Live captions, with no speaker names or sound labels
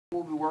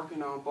We'll be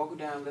working on Buckle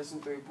Down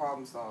Lesson 3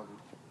 problem solving.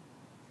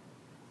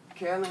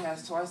 Carolyn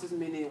has twice as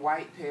many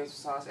white pairs of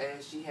socks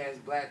as she has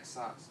black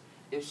socks.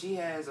 If she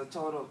has a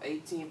total of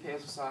 18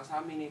 pairs of socks,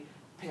 how many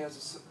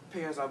pairs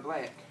are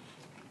black?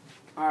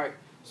 Alright,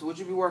 so what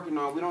you be working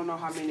on, we don't know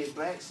how many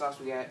black socks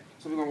we got,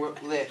 so we're going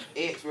to let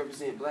X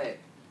represent black.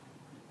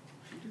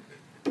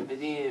 And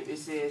then it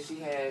says she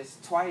has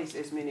twice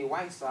as many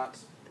white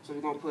socks, so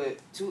we're going to put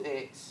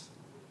 2X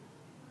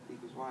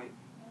equals white.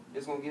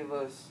 It's going to give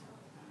us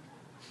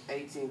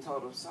 18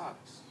 total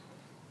socks.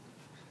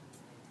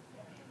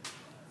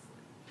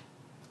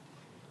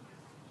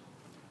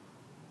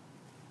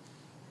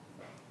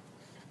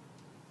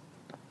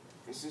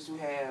 And since we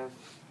have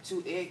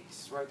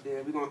 2X right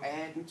there, we're going to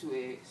add in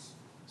 2X.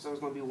 So it's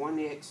going to be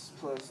 1X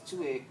plus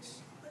 2X,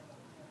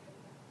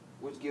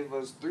 which gives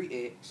us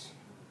 3X.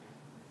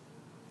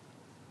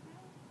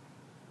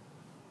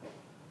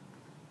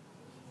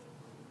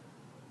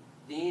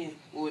 Then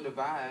we'll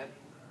divide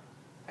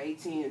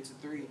 18 into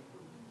 3.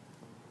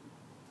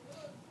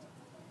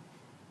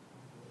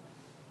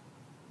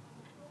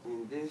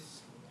 And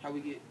this, how we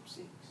get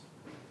 6.